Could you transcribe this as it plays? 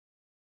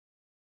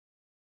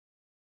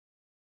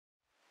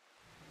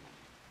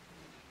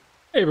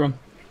Hey everyone,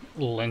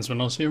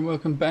 Lensman Oz here and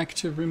welcome back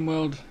to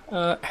Rimworld.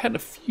 Had a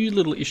few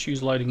little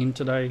issues loading in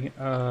today.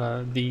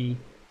 The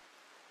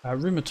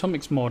Rim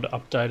Atomics mod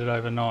updated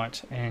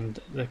overnight and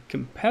the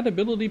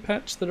compatibility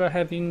patch that I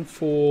have in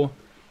for,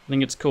 I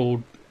think it's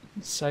called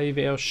Save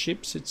Our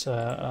Ships. It's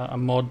a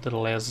mod that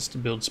allows us to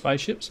build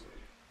spaceships.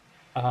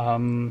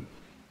 The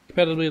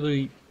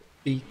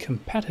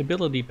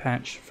compatibility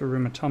patch for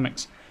Rim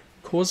Atomics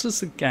causes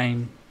the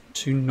game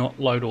to not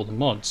load all the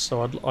mods.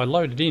 So I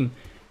loaded in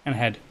and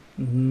had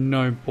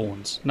no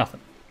pawns,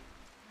 nothing.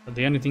 But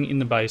the only thing in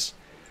the base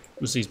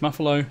was these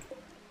muffalo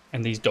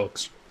and these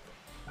dogs.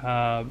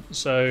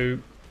 So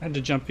I had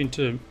to jump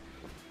into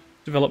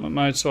development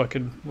mode so I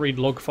could read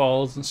log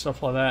files and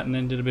stuff like that, and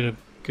then did a bit of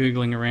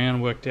googling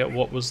around, worked out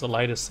what was the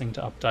latest thing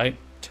to update.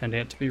 Turned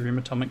out to be Rim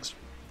Atomics.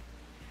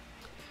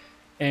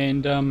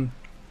 And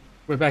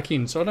we're back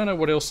in, so I don't know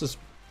what else is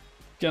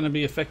going to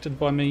be affected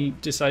by me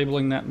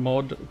disabling that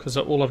mod, because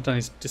all I've done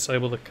is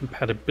disable the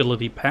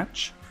compatibility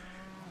patch.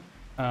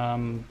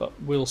 But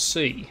we'll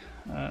see.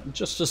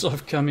 Just as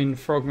I've come in,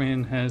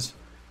 Frogman has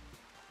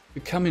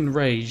become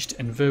enraged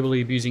and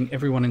verbally abusing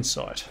everyone in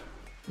sight.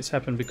 This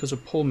happened because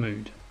of poor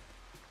mood.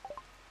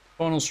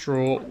 Final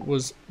straw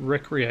was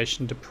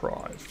recreation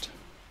deprived.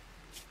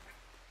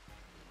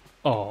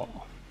 Oh.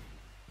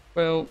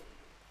 Well,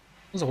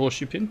 there's a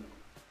horseshoe pin.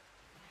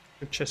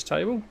 A chess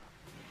table.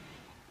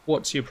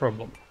 What's your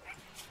problem?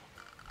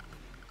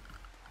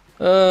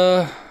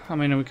 I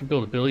mean, we could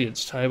build a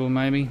billiards table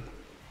maybe.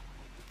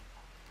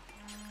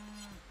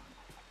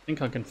 I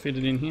think I can fit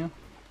it in here.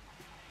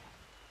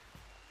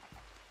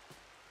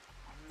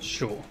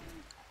 Sure.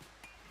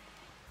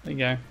 There you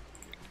go.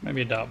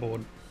 Maybe a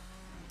dartboard.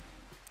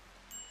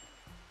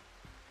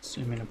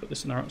 Zoom in and put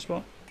this in the right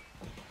spot.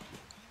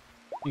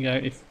 There you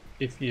go.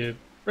 If you're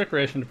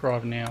recreation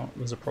deprived now,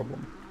 there's a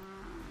problem.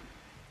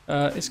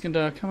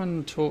 Iskandar, come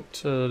and talk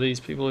to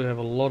these people who have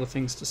a lot of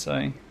things to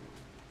say.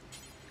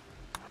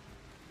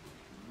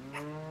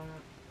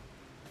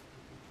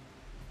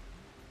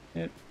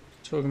 Yep.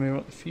 Talking about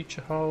what the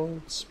future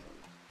holds.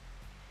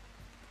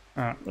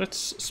 Alright, let's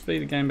speed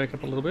the game back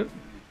up a little bit.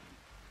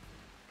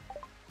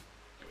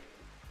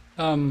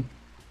 I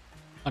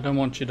don't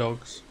want your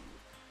dogs.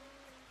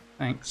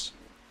 Thanks.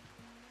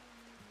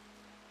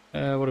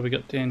 What have we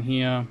got down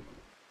here?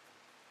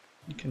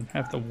 You can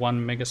have the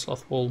one mega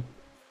sloth wool.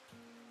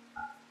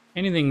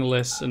 Anything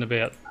less than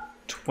about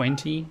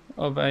 20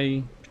 of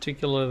a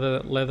particular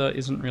leather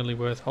isn't really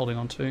worth holding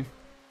on to.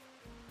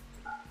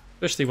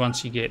 Especially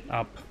once you get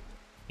up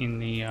in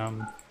the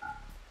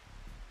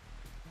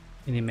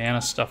amount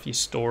of stuff you're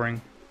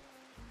storing.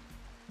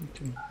 You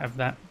can have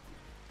that.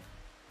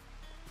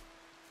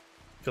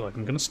 I feel like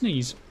I'm gonna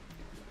sneeze.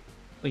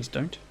 Please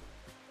don't.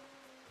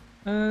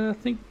 I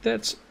think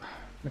that's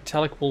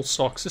metallic wool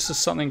socks. This is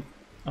something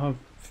I've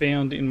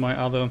found in my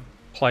other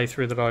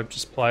playthrough that I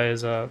just play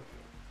as a,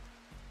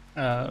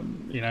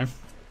 you know,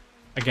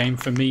 a game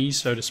for me,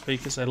 so to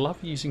speak, is I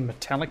love using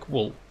metallic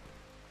wool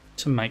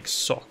to make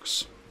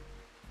socks.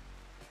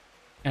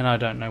 And I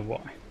don't know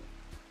why.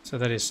 So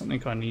that is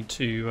something I need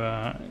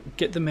to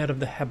get them out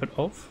of the habit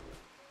of.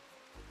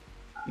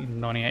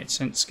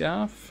 98-cent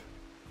scarf.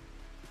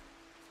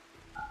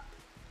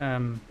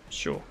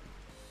 Sure.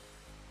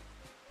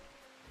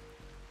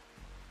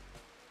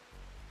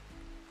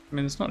 I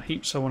mean, there's not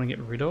heaps I want to get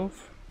rid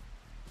of.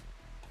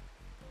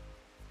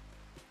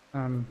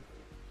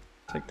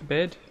 Take the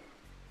bed.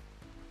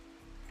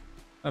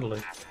 That'll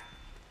do.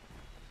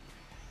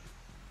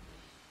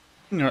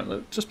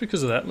 Alright, just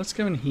because of that, let's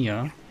go in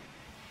here.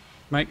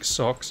 Make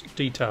socks,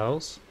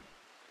 details.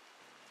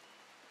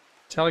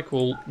 Metallic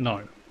wool,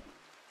 no.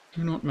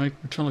 Do not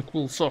make metallic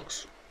wool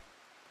socks.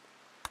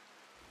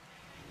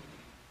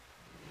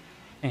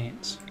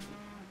 Pants.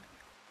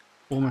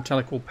 Or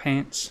metallic wool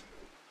pants.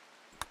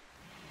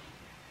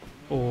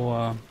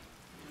 Or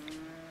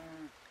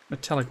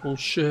metallic wool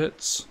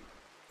shirts.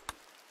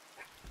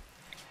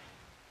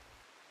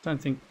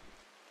 Don't think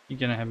you're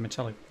going to have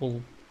metallic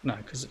wool. No,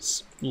 because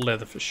it's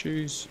leather for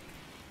shoes.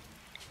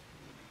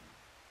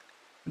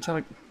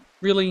 Metallic,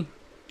 really?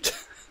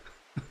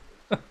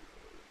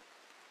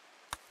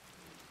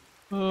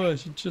 Oh,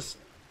 it's just...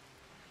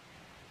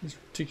 It's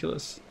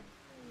ridiculous.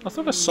 I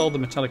thought I sold the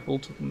metallic wool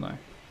to them though.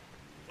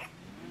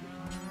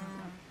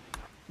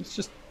 Let's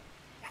just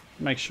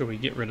make sure we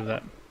get rid of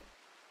that.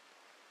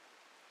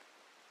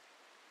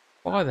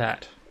 Buy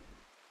that.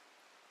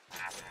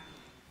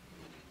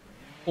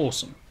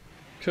 Awesome.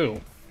 Cool.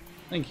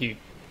 Thank you.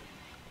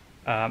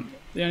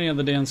 The only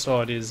other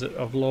downside is that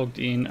I've logged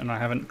in and I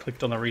haven't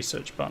clicked on the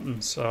research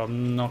button, so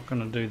I'm not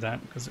going to do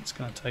that because it's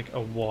going to take a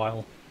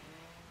while.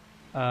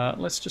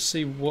 Let's just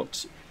see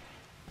what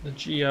the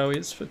geo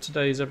is for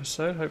today's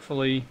episode.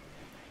 Hopefully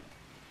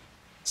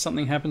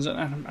something happens.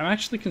 I'm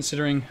actually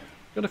considering,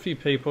 got a few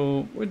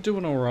people, we're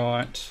doing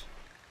alright.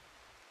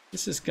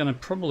 This is going to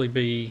probably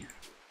be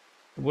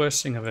the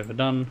worst thing I've ever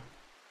done.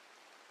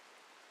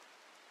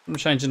 I'm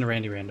changing to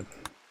Randy Random.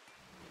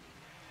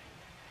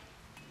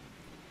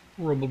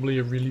 Probably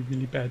a really,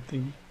 really bad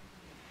thing.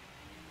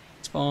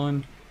 It's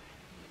fine.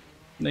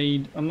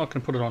 need. I'm not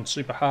going to put it on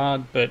super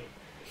hard, but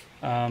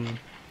I'm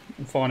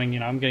finding, you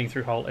know, I'm getting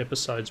through whole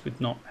episodes with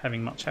not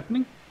having much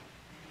happening,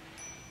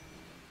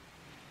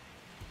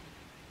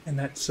 and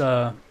that's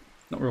not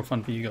real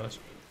fun for you guys.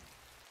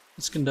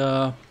 This can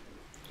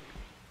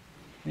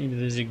need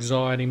this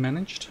anxiety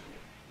managed.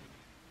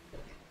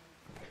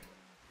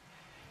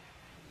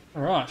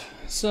 All right,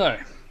 so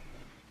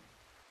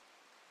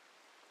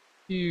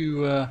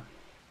few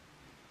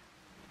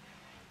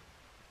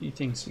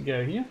things to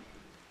go here.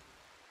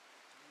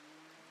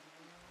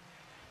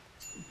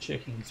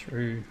 Checking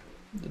through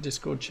the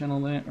Discord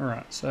channel there. All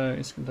right, so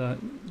it's gonna.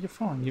 You're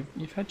fine.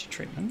 You've had your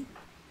treatment.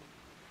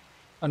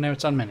 Oh, now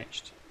it's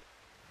unmanaged.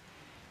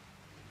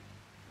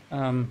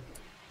 Can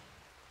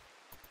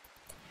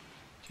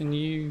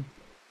you?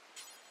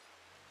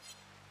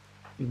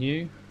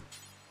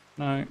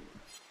 No.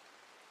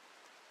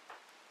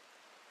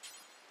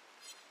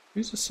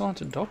 Who's assigned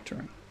to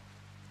doctoring?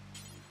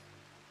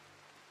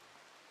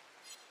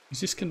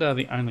 Is this Kandar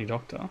the only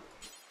doctor?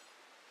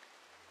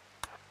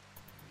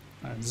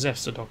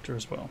 Zeph's a doctor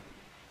as well.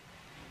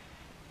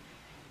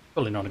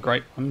 Probably not a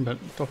great one, but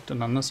doctor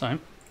none the same.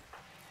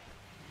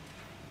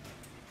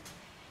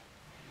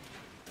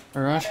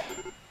 Alright.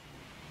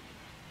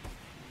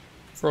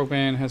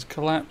 Frogman has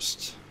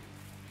collapsed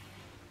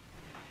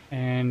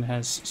and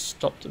has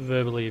stopped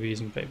verbally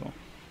abusing people.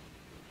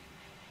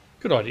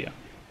 Good idea.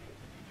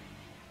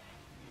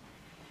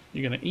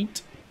 You're gonna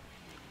eat.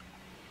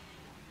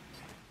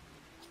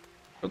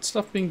 Got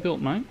stuff being built,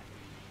 mate.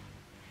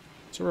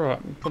 It's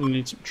alright, we probably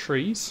need some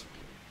trees.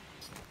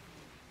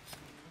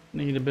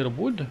 Need a bit of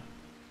wood.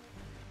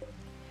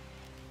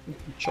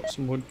 Chop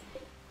some wood.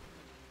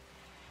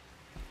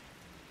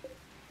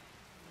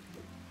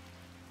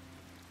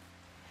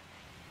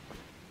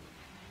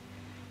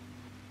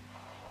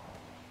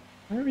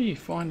 Where are you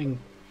finding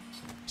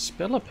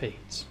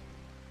spellipedes?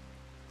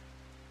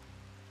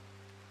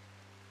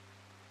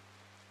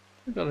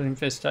 We've got an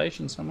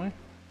infestation somewhere.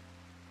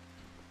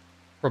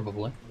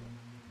 Probably.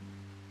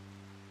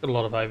 Got a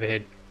lot of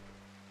overhead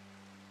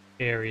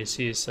areas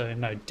here, so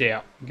no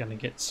doubt we're going to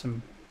get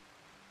some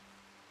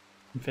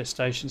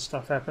infestation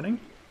stuff happening.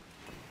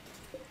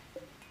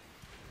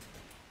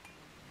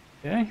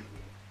 Okay.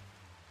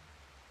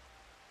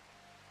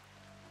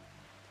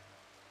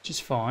 Which is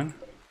fine.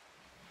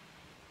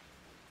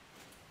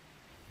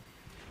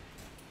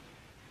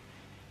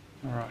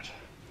 Alright.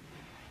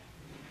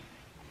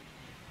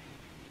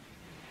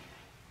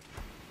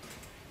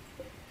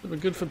 We're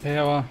good for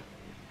power.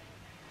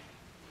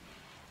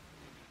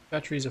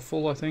 Batteries are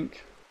full, I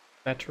think.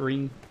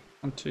 Battery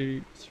 1,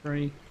 2,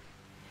 3.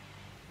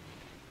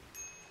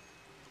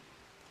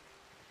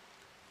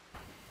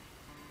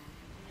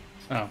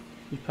 Oh,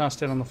 you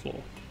passed out on the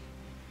floor.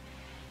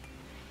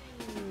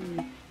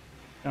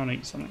 Go and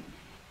eat something.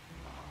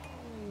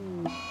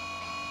 Did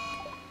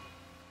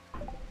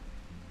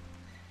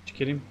you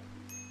get him?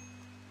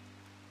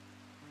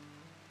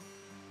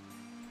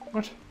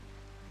 What?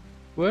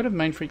 Word of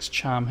Mainfreak's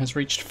charm has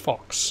reached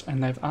Fox,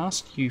 and they've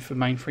asked you for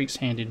Mainfreak's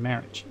hand in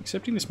marriage.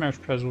 Accepting this marriage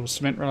proposal will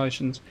cement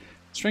relations,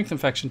 strengthen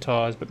faction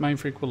ties, but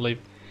Mainfreak will leave.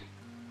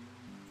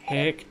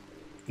 Heck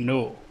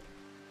no.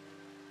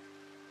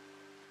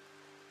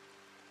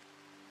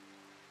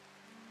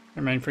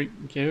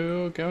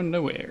 Mainfreak, go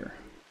nowhere.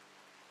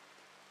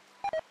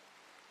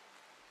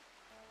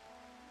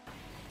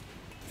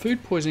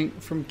 Food poisoning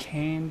from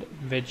canned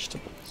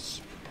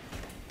vegetables.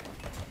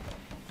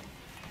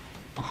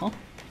 Uh-huh.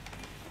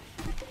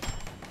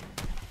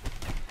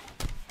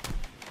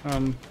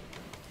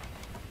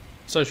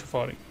 Social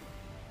fighting.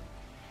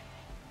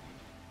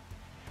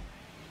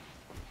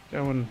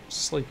 Go and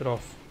sleep it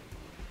off.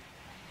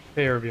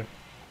 Pair of you.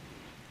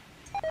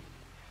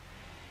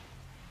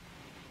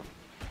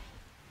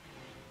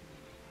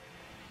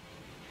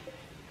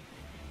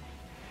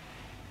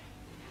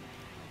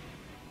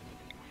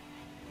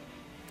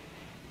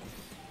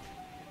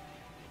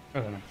 I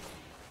don't know.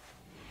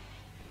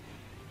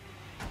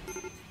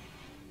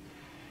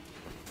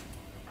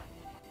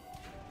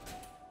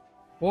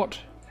 What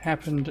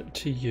happened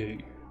to you?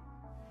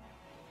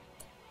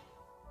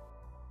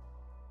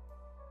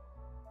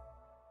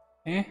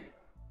 Eh?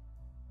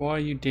 Why are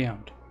you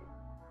downed?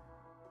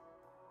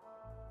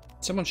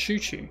 Did someone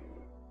shoot you?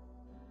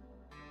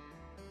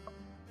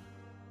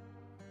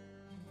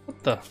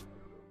 What the?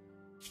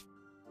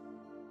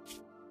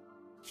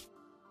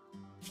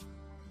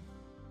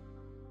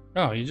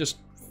 Oh, you're just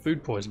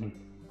food poisoning.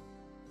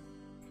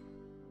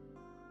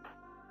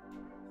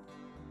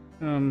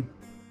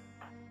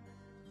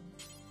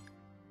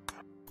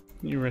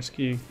 You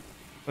rescue,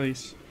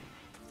 please.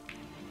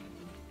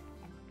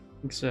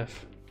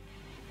 Zeph.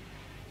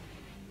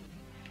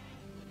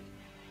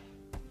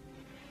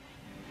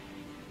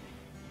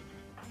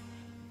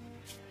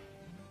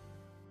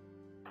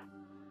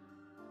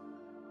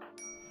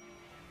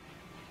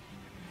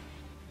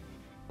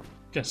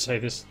 Gotta say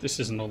this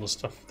isn't all the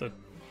stuff that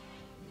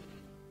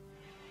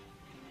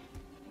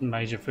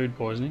major food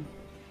poisoning.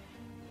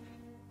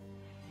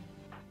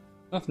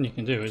 Nothing you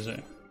can do, is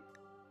there?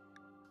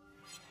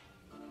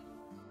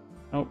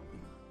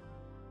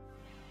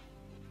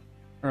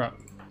 Alright.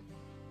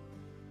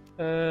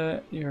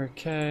 You're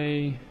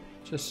okay.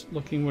 Just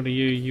looking, what are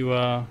you? You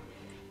are...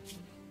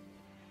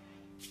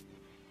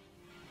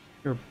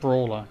 You're a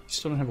brawler. You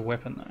still don't have a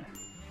weapon though.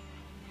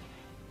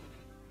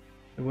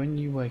 So when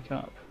you wake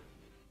up...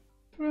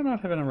 Do I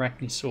not have an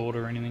Arachne sword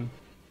or anything?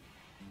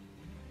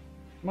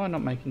 Am I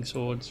not making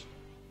swords?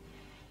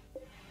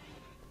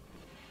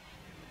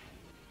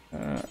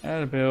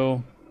 Add a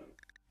bill.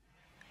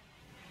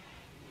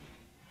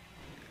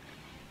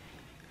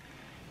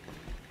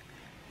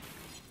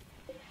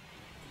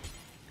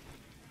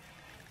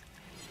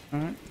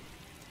 Alright.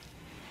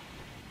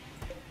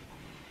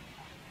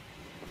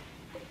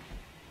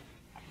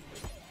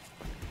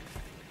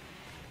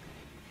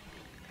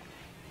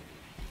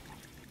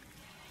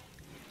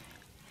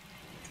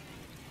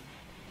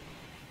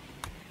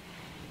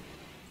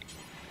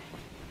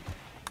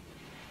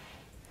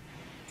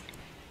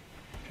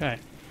 Okay.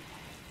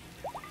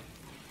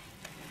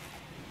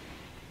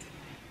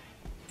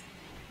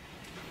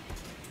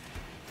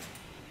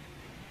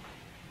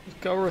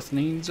 Golrith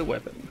needs a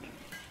weapon.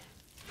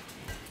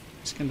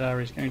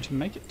 Iskandar is going to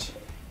make it.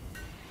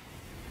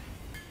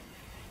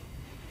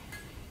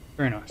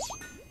 Very nice.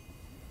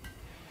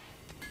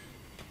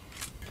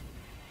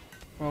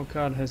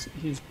 Wildcard has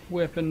his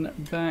weapon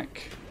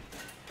back.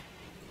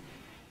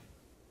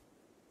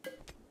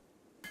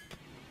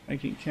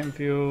 Making camp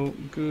feel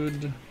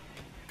good.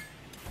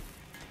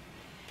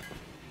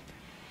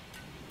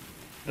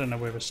 I don't know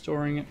where we're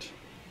storing it.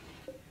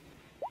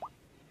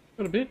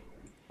 Got a bit.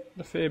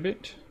 A fair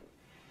bit.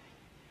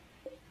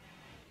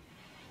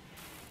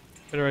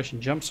 Federation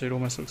jumpsuit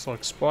almost looks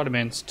like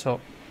Spider-Man's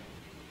top.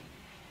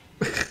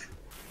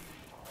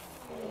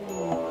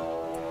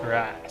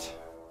 Right.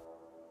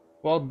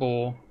 Wild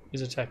boar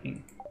is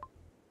attacking.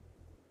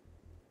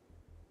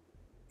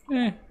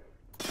 Eh.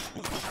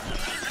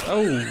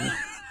 Oh.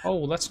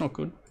 Oh, that's not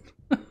good.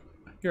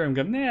 Here I'm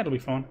going. Nah, it'll be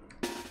fine.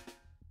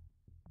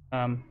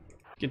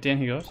 Get down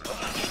here, guys.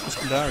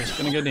 Iskandar's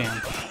gonna go down.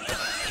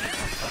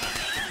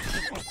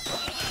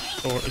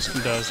 Or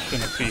Iskandar's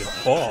gonna be a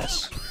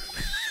boss.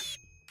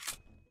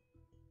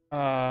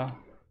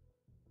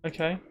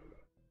 Okay.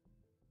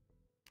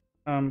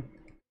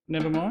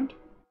 Never mind.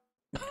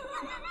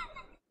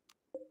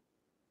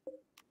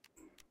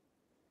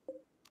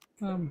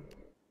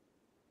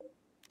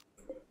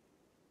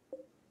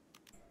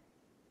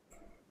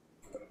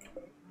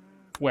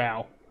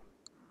 Wow.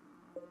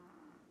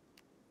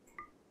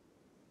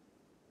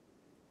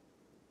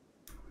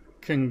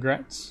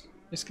 Congrats,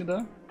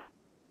 Iskandar.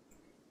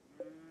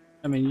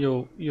 I mean,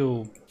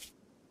 you'll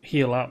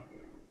heal up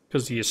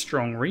because of your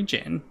strong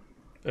regen,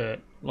 but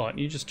like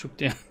you just took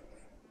down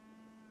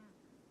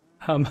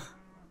 5?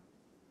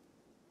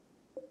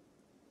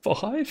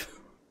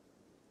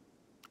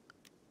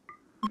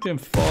 Took down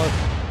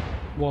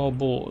 5 wild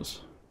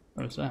boars.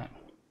 What was that?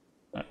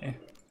 Okay.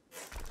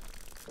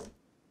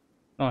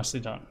 Nicely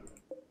done.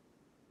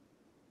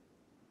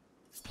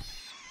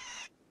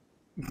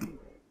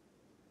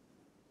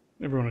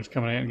 Everyone is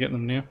coming out and getting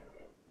them now.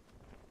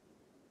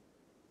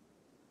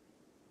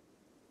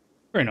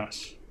 Very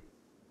nice.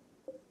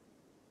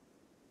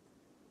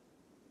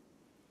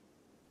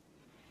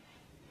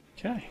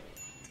 Okay.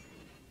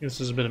 This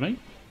is a bit of meat.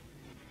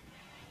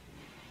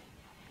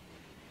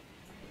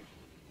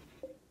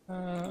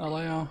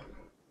 Allow.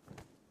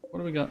 What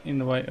do we got in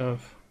the way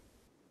of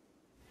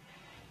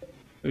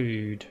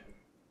food?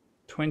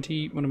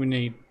 20. What do we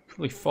need?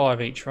 Probably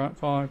 5 each, right?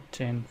 5,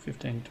 10,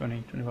 15,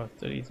 20, 25,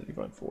 30,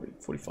 35, 40,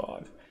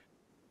 45.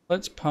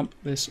 Let's pump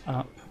this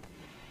up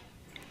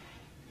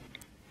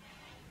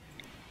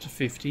to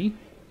 50.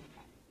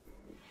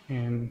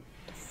 And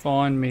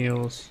fine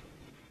meals.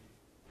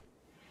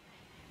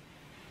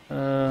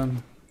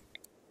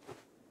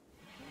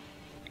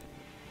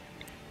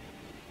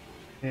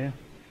 Yeah.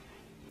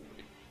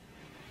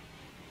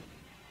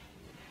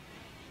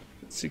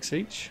 6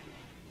 each.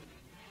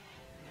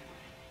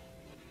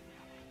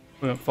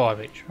 We got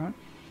 5 each, right?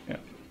 Yeah.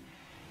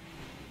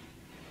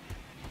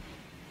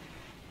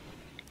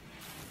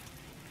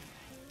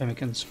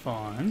 Pemmican's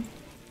fine.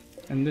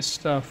 And this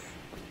stuff...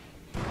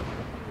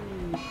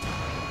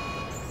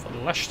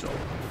 Flashed up.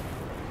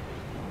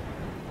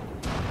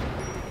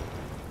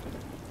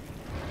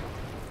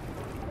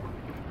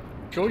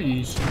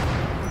 Jeez.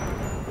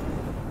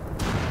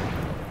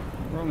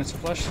 Wrong, it's a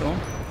flash storm.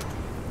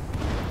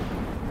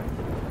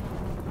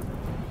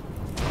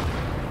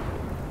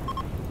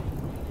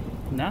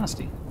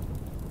 Nasty.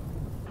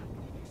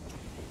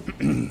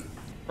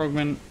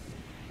 Frogman.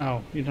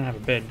 Oh, you don't have a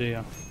bed, do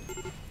you?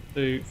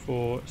 2,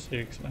 4,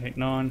 6, 8,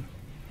 9.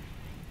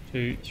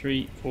 2,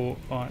 3, 4,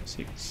 5,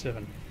 6,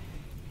 7.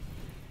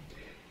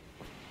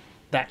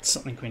 That's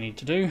something we need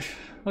to do.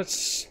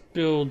 Let's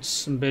build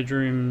some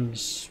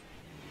bedrooms.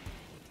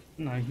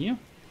 No, here.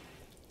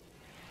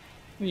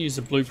 We'll use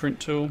the blueprint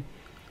tool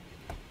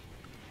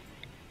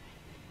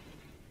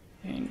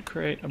and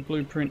create a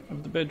blueprint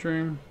of the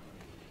bedroom.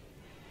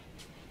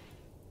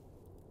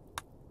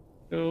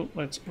 Cool,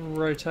 let's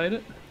rotate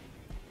it.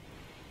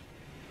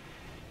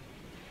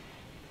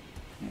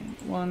 And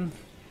 1,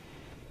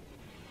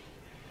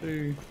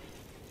 2,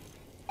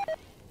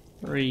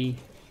 3,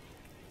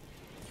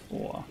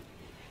 4.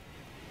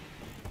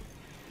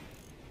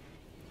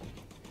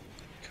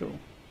 Cool.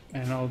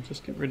 And I'll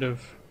just get rid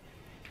of...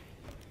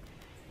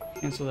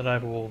 cancel that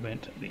overwall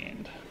vent at the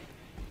end.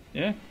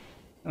 Yeah?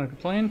 Like a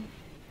plan?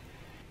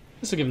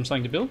 This will give him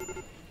something to build. I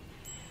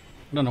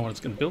don't know what it's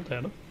going to build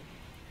out of.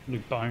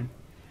 Probably bone.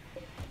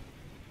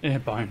 Yeah,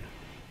 bone.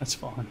 That's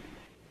fine.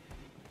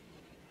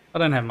 I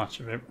don't have much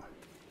of it.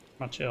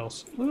 Much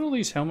else. Look at all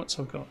these helmets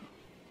I've got.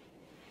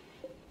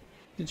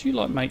 Did you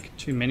like make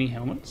too many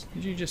helmets?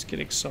 Did you just get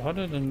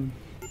excited and...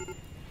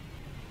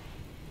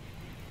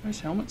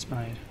 Where's helmets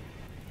made?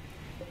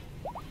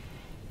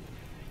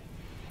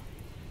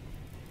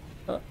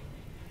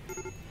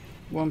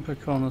 1 per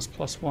colonist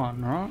plus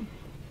 1, right?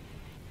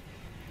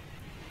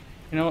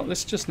 You know what,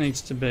 this just needs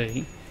to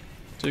be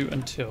do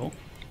until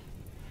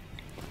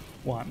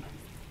 1.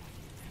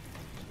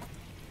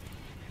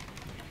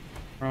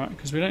 Right,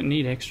 because we don't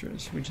need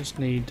extras, we just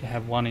need to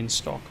have 1 in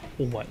stock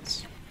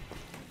always.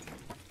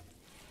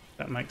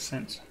 That makes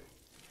sense.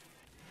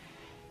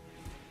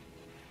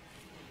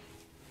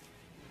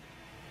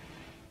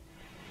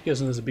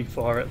 Guessing there's a big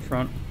fire out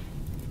front.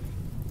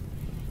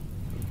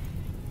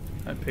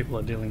 Hope people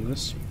are dealing with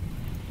this.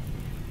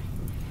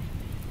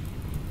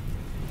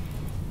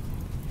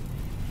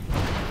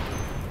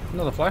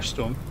 Another flash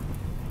storm.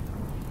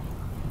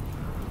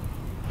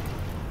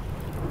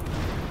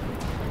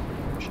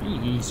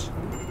 Jeez.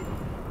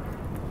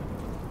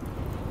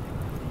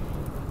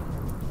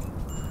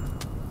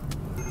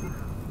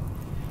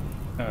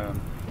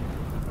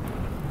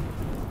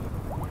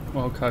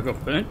 Wildcard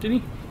got burnt, did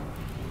he?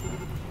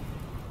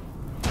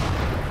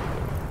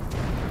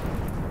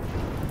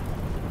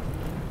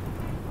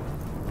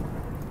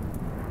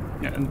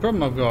 Yeah, and the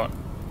problem I've got...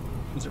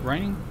 Is it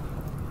raining?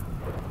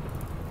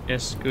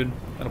 Yes, good.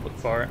 That'll put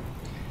the fire out.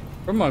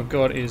 The problem I've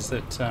got is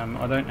that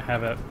I don't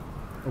have a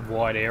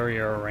wide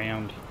area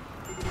around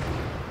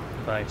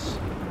the base.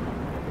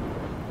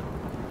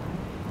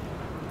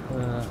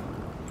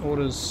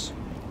 Orders...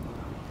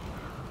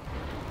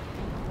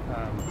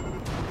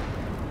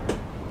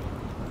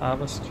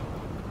 harvest.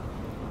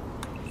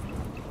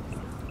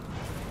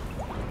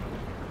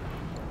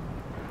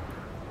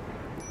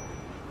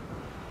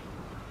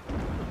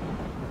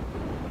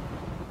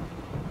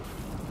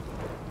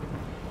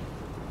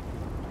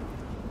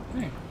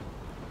 Okay.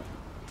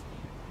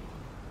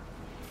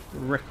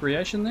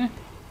 Recreation there?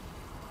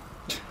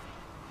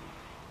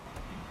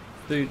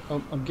 Dude,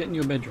 I'm getting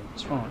you a bedroom,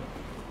 it's fine.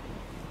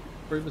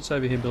 Prove it's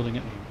over here building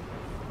it now.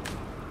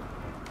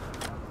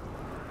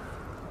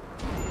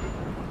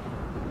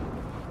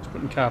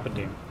 Putting carpet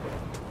down.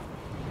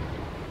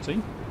 See?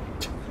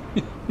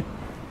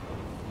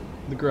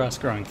 The grass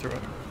growing through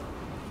it.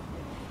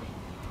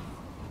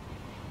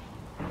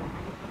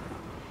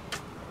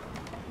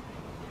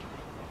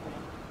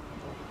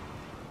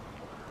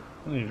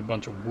 I need a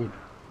bunch of wood.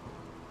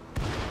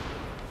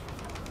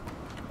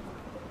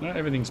 No,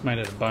 everything's made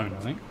out of bone, I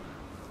think.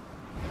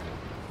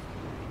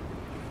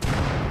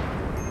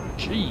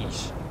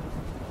 Jeez.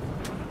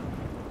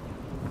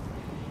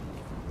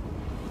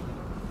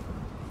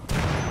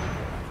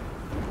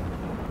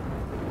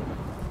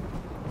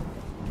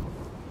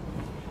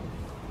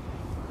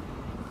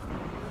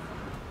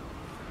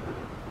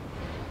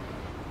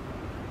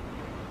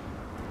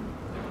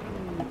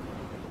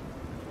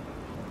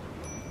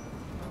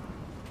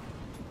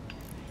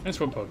 That's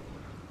what bug.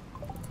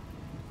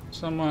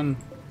 Someone...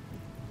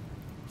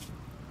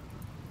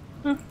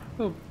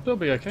 Oh, they'll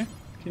be okay.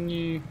 Can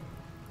you...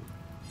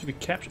 To be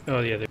captured...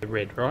 Oh yeah, they're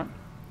red, right?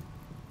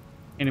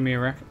 Enemy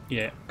Arachne...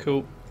 Yeah,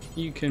 cool.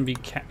 You can be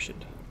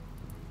captured.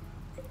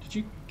 Did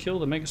you kill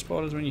the mega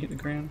spiders when you hit the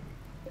ground?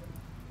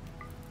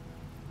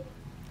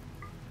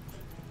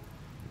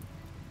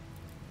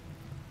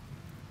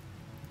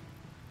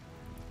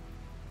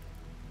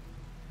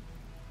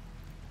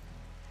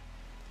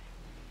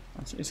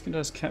 So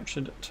Iskandar's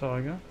captured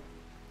tiger.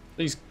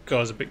 These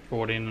guys are a bit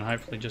brought in and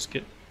hopefully just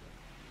get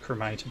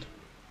cremated.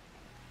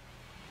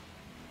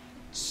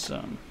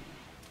 So,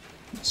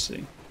 let's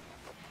see.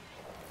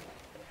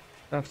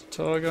 After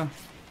tiger.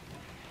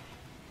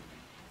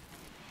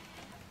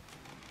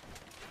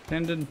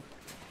 Tended.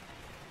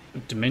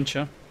 With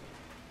dementia.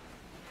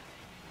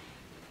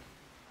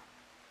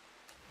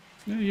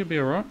 Yeah, you'll be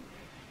alright.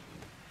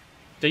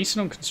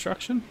 Decent on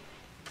construction.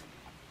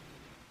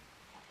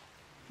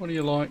 What do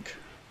you like?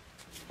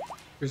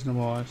 Prisoner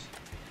wise.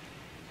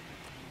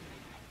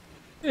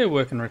 Yeah,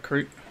 work and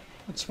recruit.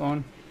 That's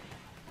fine.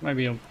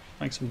 Maybe he'll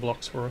make some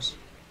blocks for us.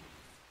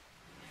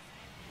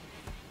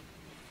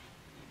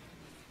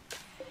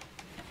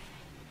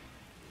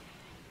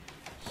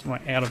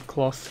 Somewhere out of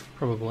cloth,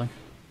 probably.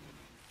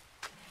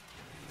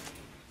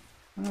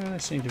 Oh, they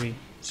seem to be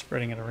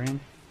spreading it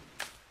around.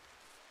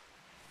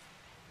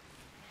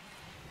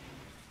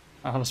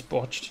 Ah, just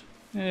botched.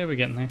 Yeah, we're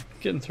getting there.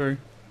 Getting through.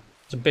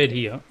 There's a bed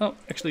here. Oh,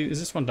 actually, is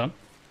this one done?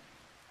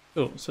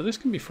 Cool, so this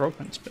can be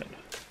Frogman's bed.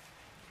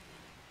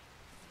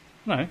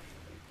 No.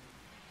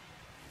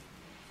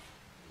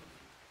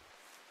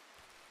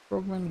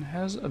 Frogman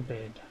has a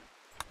bed.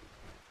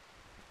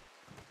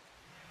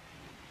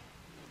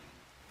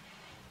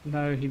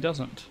 No, he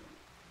doesn't.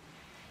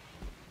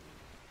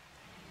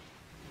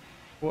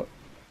 What?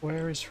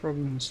 Where is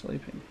Frogman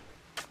sleeping?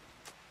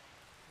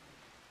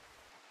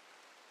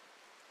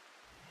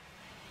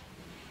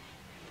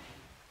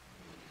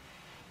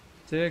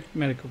 Is there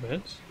medical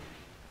beds?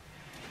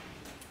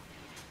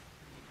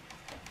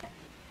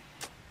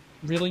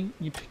 Really?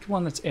 You picked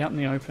one that's out in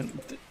the open?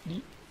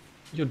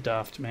 You're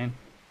daft, man.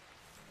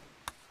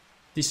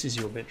 This is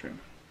your bedroom.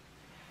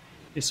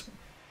 This one.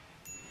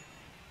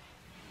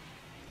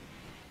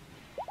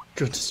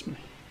 Goodness me.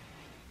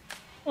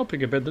 I'll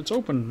pick a bed that's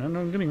open and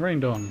I'm getting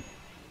rained on.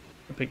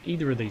 I'll pick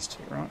either of these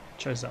two, right?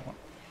 Chose that one.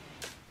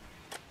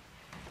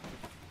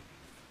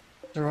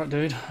 Alright,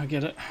 dude, I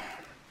get it.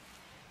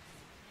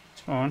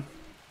 It's fine.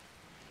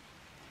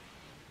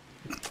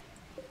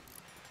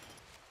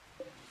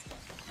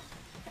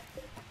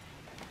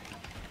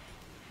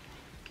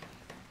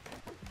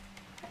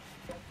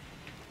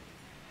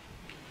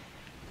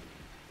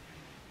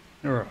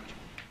 Alright.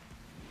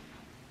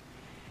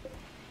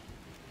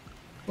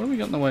 What have we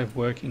got in the way of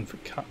working for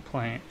cut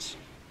plants?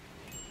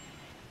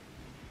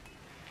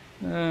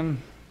 Give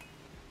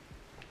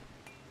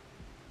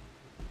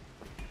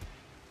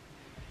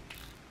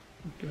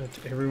that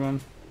to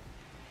everyone.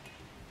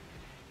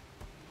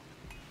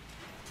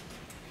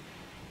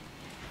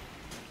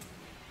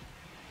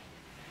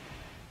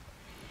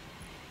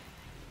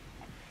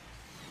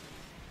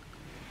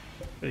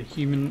 Bit of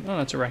human. Oh,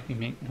 that's Arachne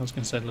meat. I was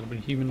going to say a little bit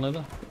of human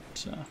leather,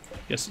 but I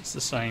guess it's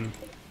the same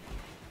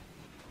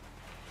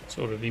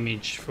sort of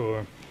image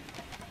for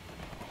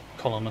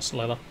colonist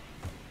leather.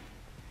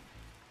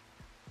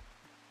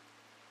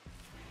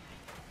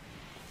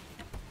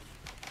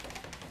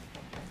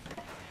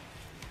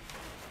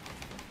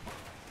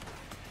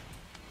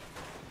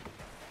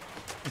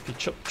 If you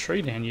chop the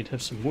tree down, you'd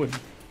have some wood.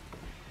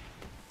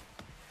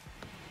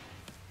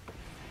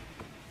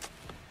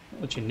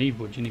 Not that you need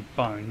wood, you need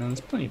bone, and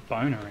there's plenty of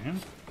bone around.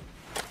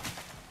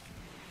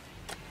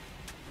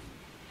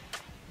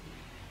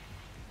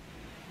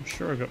 I'm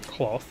sure I got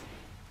cloth.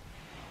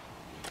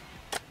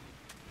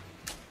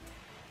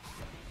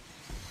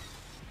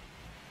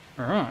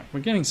 Alright, we're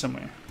getting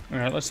somewhere.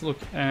 Alright, let's look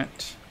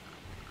at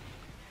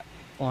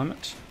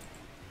climate.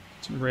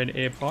 Some red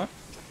air pipe.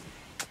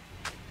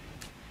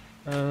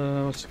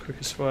 What's the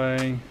quickest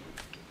way?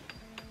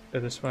 Go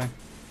this way.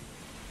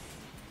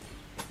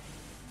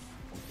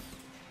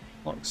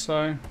 Like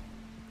so.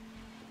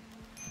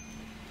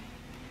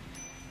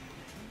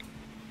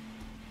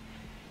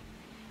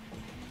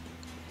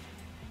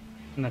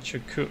 And that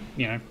should cook,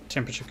 you know,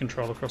 temperature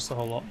control across the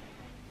whole lot.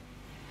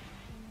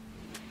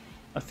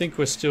 I think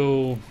we're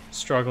still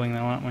struggling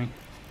though, aren't we?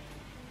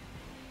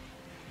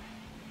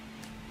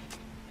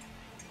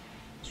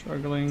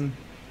 Struggling.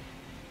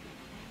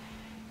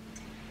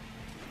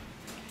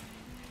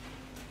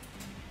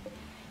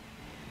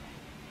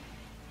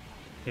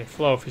 Yeah,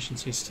 flow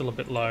efficiency is still a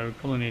bit low. We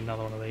probably need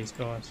another one of these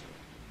guys.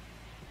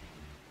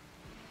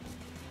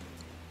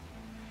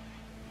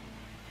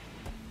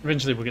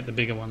 Eventually we'll get the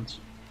bigger ones.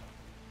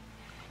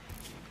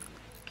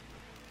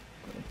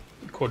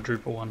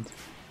 Quadruple one,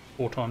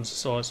 4 times the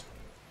size.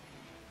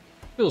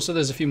 Cool, so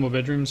there's a few more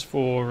bedrooms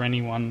for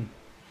anyone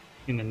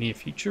in the near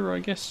future, I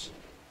guess.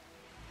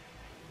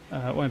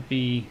 It won't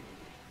be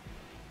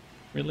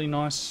really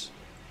nice,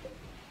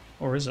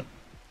 or is it?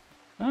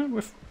 No,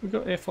 we've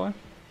got airflow.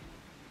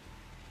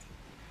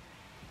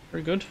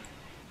 Very good.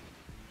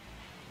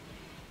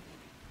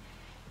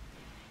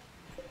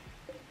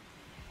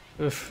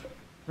 Oof,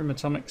 Rim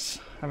Atomics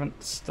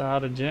haven't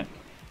started yet.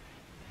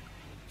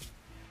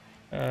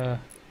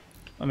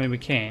 I mean, we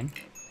can.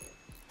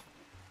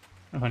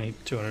 I need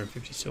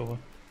 250 silver.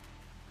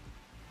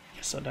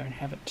 Yes, I don't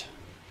have it.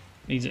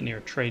 Needs it near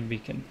a trade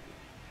beacon.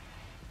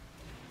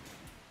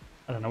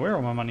 I don't know where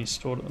all my money's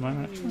stored at the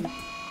moment, actually.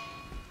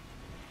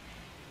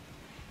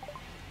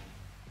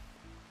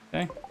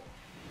 Okay.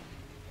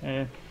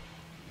 Yeah.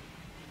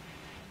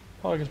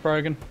 Tiger's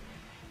broken.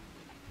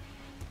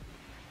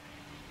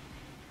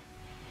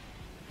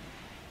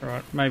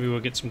 Alright, maybe we'll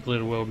get some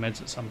Glitter World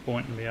meds at some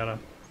point and be able to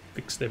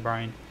fix their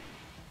brain.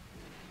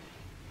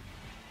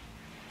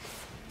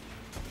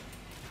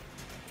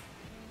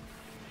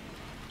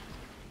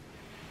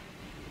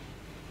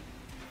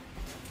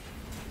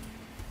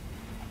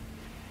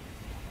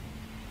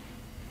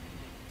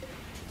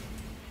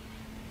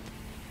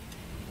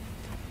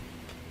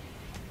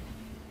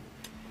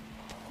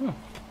 Oh.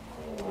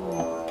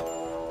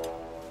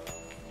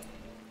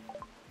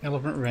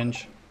 Elephant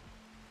wrench.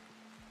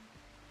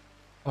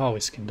 Oh,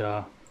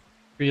 Iskandar.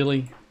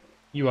 Really?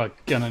 You are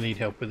gonna need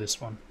help with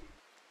this one.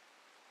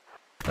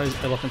 Those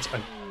elephants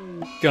are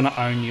gonna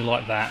own you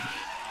like that.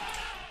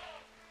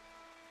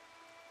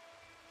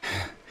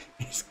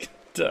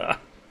 Iskandar.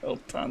 Well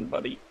done,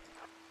 buddy.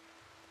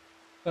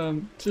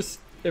 Just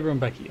everyone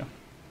back here.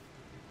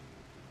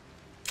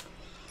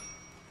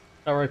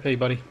 RIP,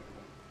 buddy.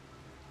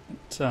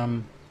 It,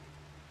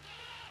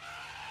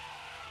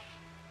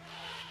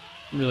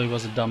 really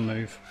was a dumb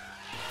move.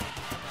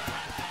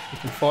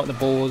 can fight the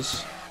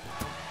boars,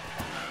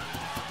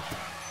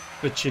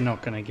 but you're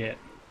not going to get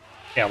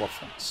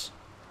elephants.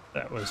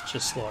 That was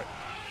just like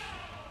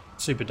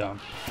super dumb.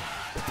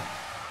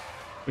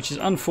 Which is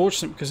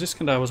unfortunate because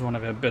Iskandar was one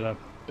of our better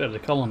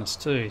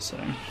colonists too, so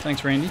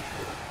thanks Randy.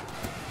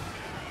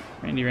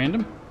 Randy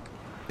Random?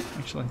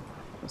 Actually,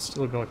 there's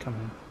still a guy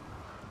coming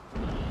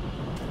in.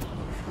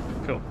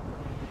 Cool.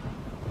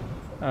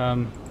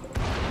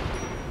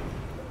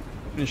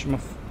 Finish him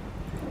off.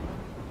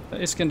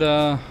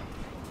 Iskandar.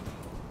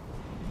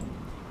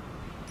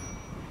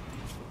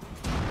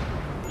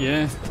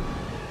 Yeah,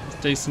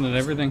 it's decent at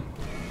everything.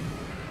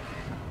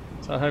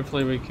 So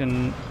hopefully we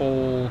can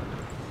haul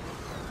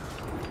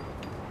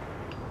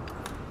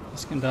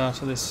Iskandar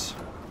to this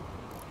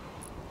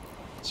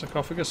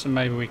sarcophagus, and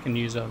maybe we can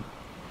use a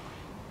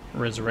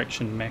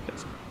resurrection mech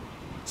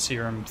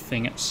serum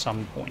thing at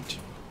some point.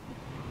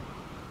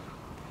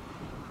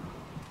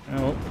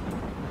 Oh.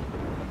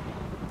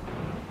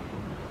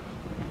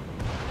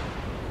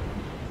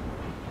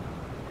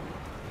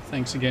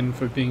 Thanks again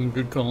for being a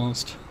good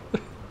colonist.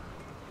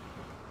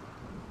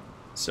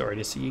 Sorry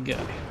to see you go.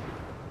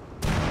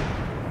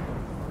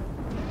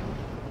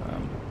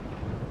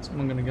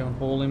 Someone gonna go and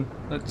haul him.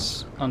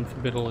 Let's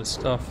unforbid all his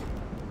stuff.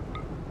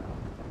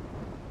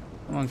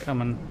 Someone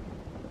come and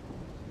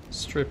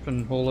strip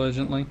and haul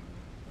urgently.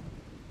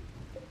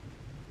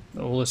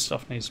 All this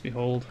stuff needs to be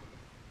hauled.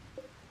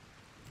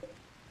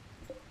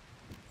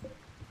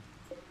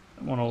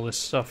 Don't want all this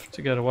stuff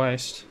to go to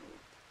waste.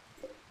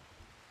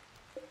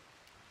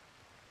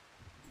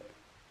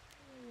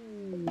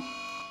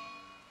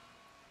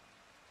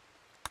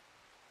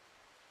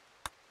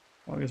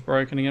 Tiger's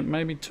broken again.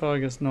 Maybe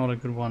Tiger's not a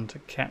good one to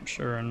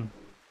capture, and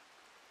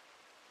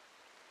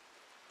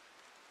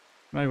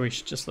maybe we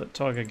should just let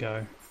Tiger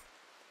go.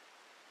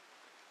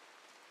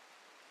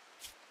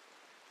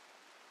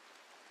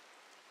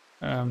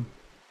 Yeah,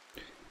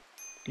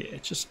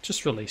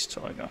 just release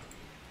Tiger.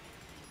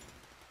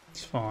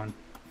 It's fine.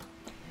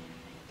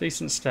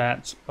 Decent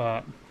stats,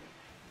 but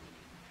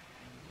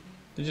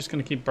they're just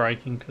going to keep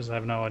breaking because they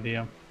have no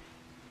idea.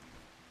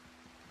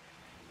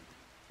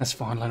 That's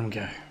fine, let them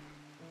go.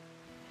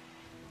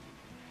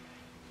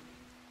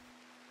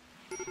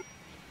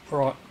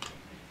 Right,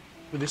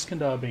 with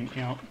Iskandar being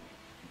out,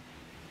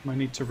 I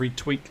need to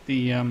retweak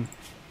the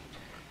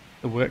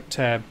work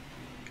tab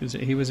because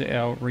he was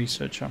our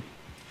researcher.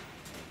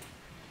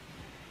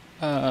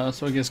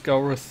 So I guess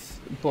Golrith,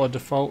 by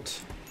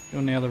default,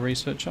 you're now the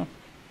researcher.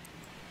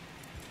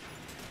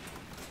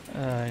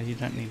 You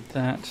don't need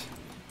that.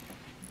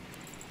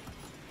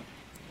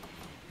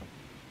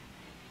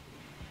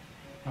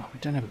 Oh, we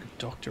don't have a good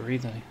doctor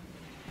either.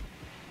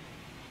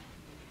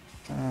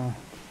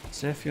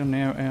 Zeph, you're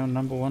now our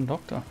 #1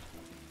 doctor.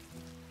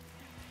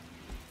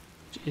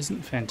 Which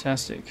isn't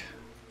fantastic.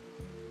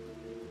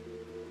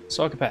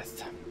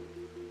 Psychopath.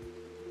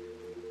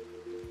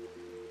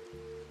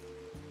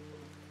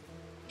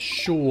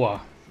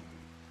 Sure.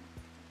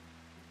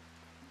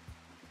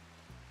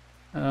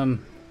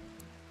 Comes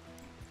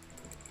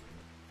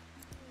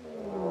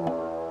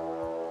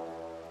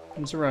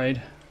a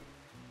raid.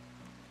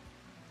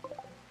 Get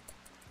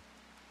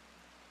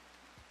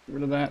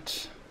rid of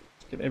that.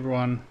 Get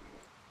everyone.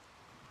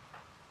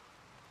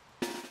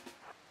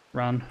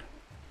 Run.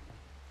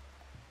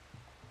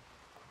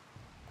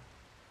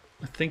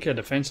 I think our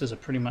defences are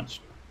pretty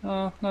much...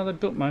 Oh, no, they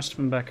built most of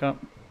them back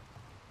up.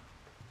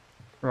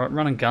 Right,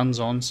 running guns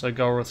on, so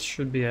Golrith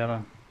should be able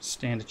to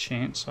stand a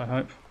chance, I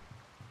hope.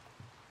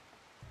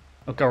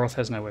 Oh, Golrith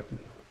has no weapon.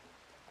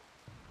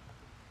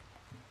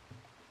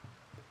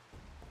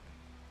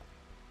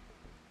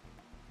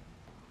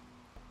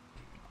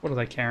 What are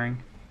they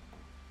carrying?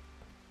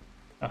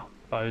 Oh,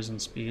 bows and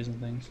spears and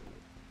things.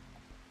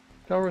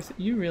 Golrith,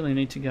 you really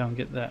need to go and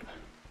get that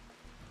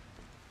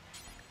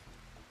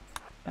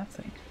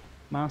thing.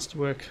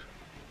 Masterwork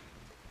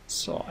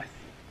scythe.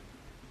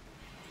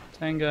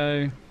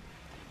 Tango,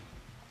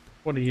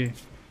 what are you?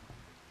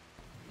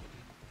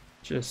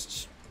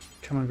 Just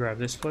come and grab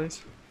this,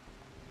 please.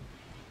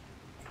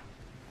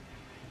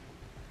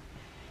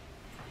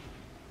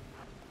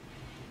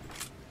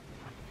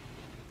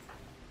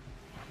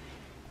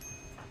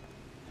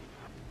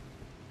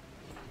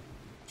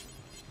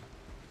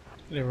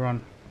 Get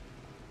everyone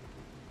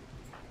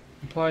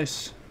in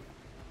place.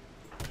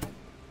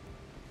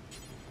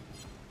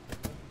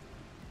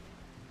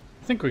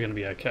 I think we're going to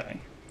be okay.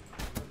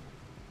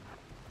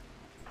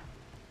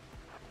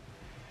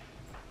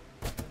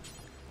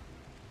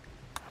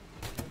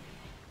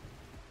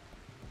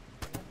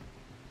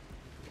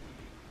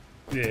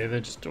 Yeah,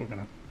 they're just all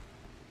gonna...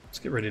 Let's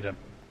get ready to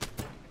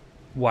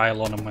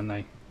wail on them when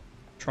they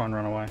try and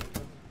run away.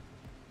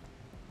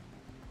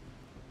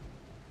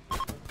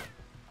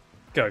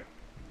 Go.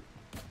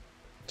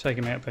 Take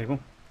him out, people.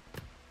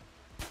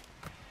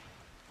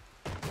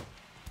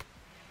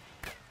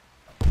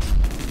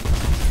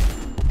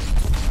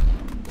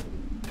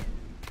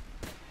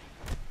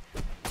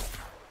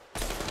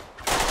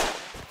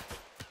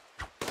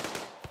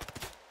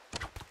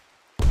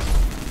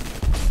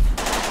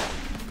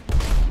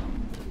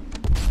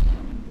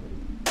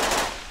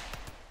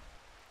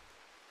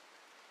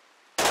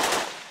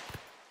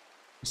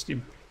 Missed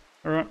him.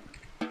 Alright.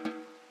 How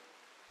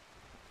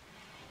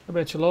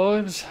about your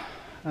lives?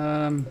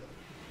 Oh,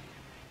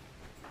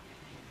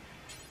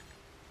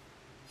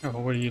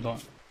 what do you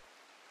like?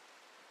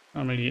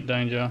 Immediate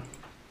danger.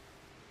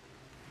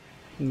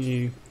 Can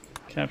you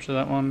capture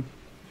that one?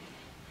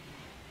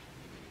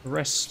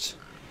 Rest.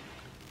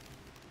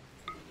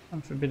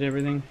 Unforbid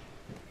everything.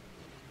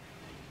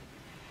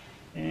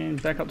 And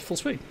back up to full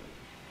speed.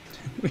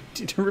 We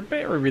did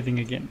repair everything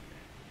again.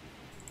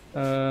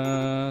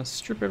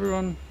 Strip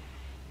everyone.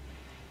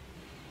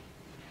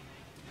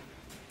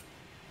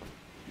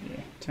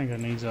 Yeah, Tango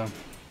needs a...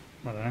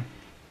 I don't know.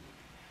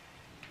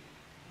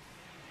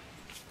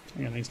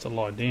 Tango needs to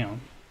lie down.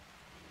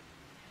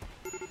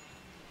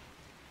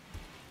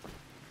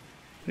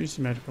 Who's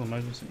the medical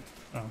emergency?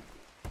 Oh.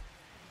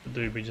 The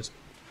dude we just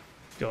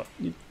got.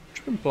 You're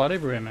dripping blood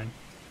everywhere, man.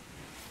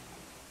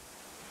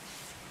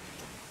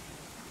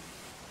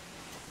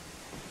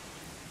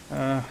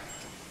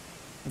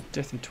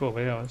 Death in 12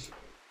 hours.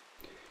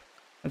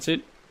 That's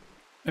it.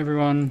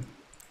 Everyone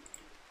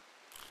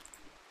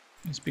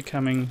is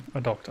becoming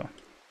a doctor.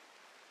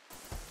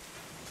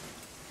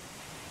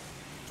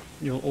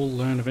 You'll all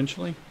learn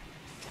eventually.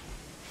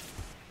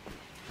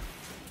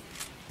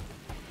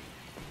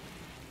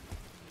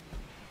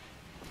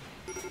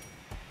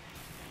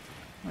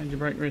 Major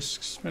break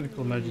risks,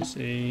 medical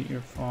emergency,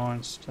 you're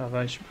fine,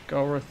 starvation,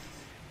 Golrith.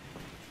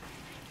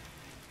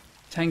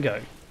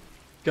 Tango,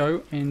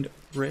 go and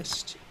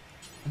rest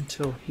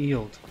until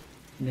healed.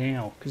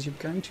 Now, because you're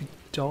going to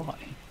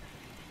die.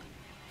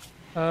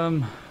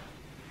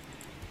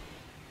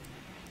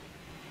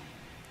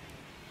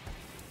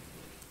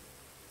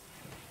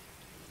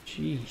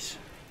 Jeez.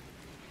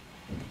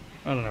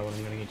 I don't know what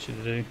I'm going to get you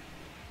to do.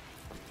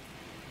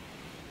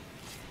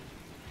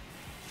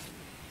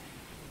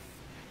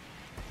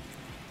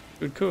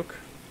 Good cook.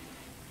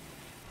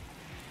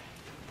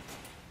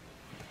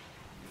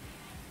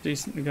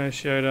 Decent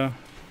negotiator.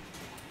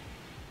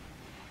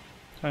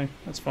 Okay,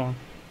 that's fine.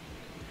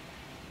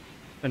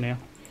 For now.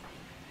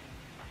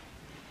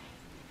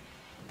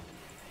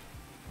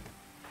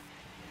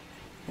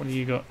 What do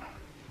you got?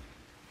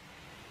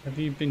 Have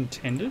you been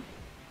tended?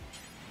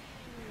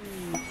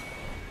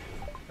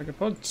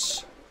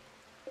 Pods.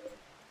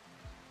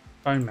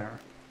 Bone marrow.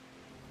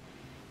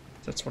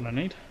 That's what I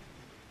need.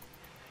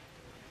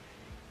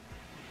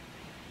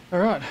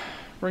 Alright,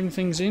 bring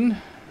things in.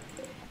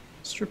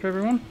 Strip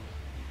everyone.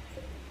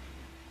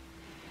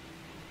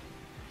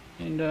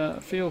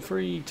 And feel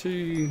free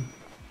to...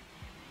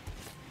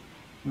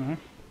 No.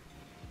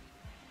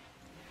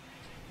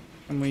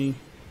 Can we...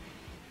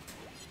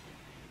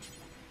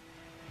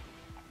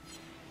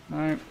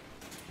 No.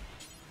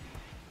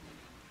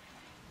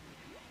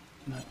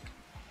 No.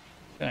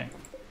 Okay.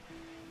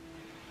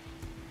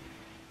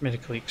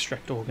 Medically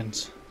extract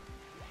organs.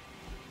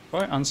 If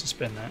I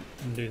unsuspend that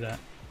and do that.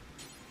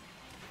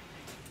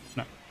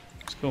 No.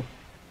 It's cool.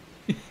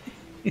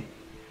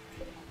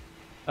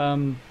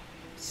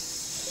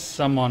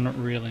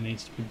 Someone really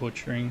needs to be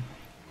butchering.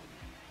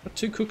 Got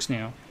 2 cooks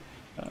now.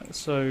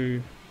 So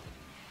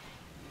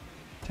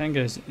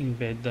Tango's in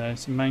bed though,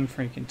 so main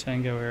freak and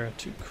Tango are our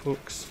 2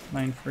 cooks.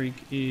 Main freak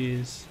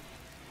is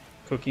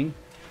cooking.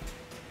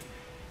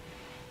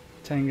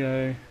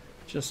 Tango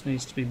just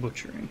needs to be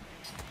butchering.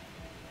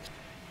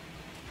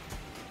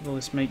 Get all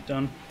this meat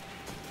done.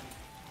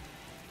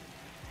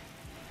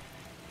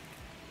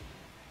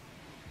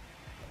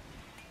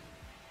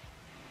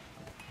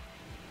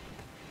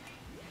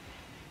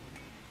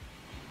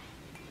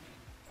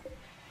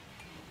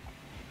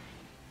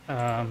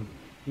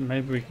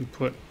 Maybe we can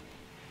put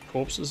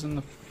corpses in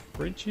the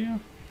fridge here.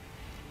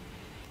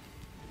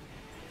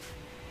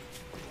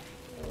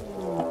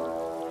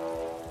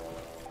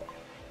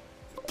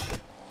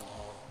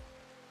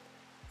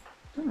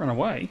 Don't run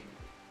away.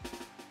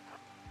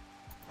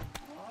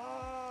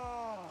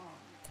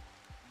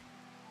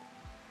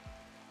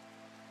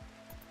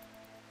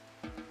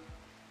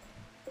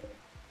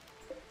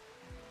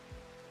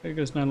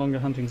 Hugo's no longer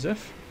hunting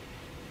Zeph.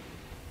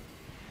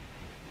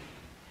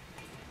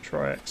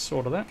 Triax,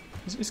 sort of that.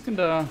 Is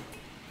Iskandar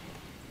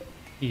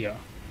here?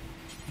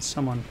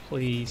 Someone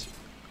please.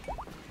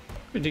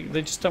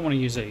 They just don't want to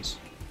use these.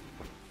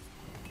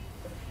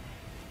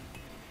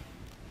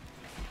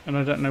 And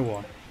I don't know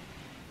why.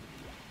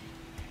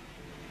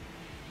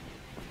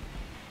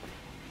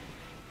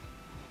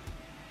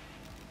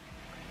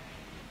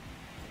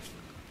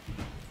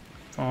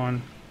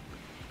 Fine.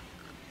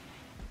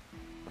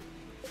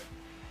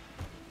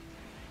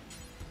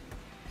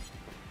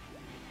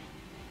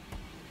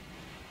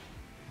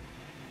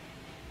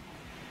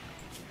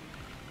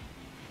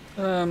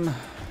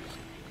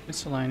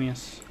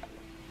 Miscellaneous.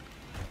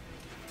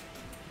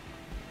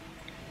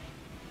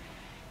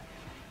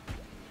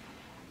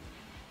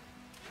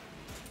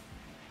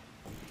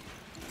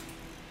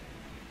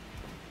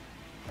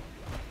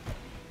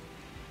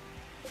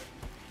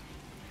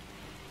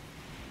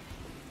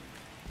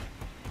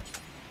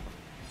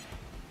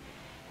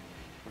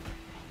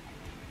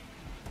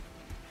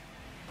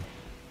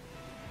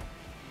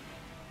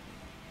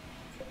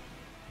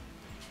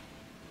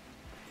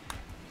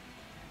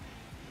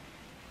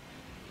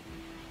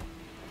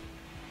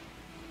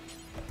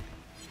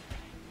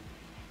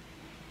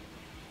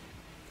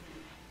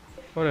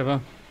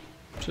 Whatever.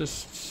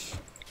 Just...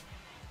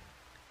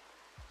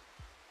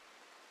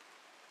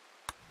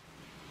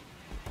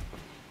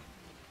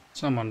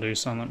 someone do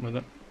something with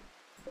it.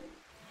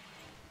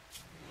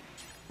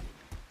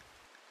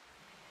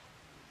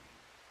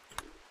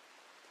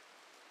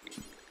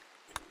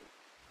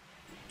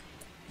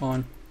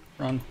 Fine.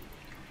 Run.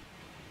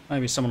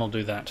 Maybe someone will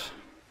do that.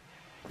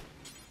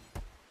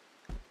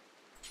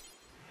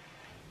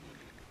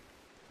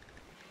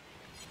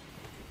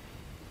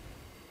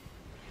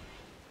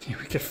 Yeah,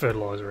 we get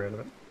fertilizer out of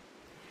it.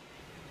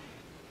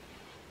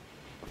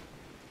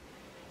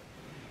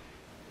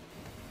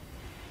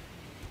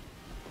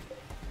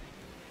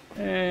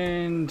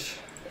 And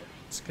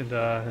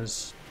Skadar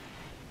has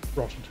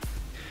rotted.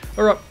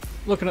 Alright,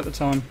 looking at the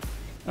time,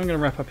 I'm going to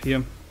wrap up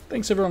here.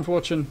 Thanks everyone for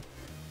watching.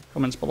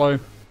 Comments below.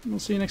 We'll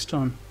see you next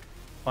time.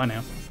 Bye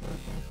now.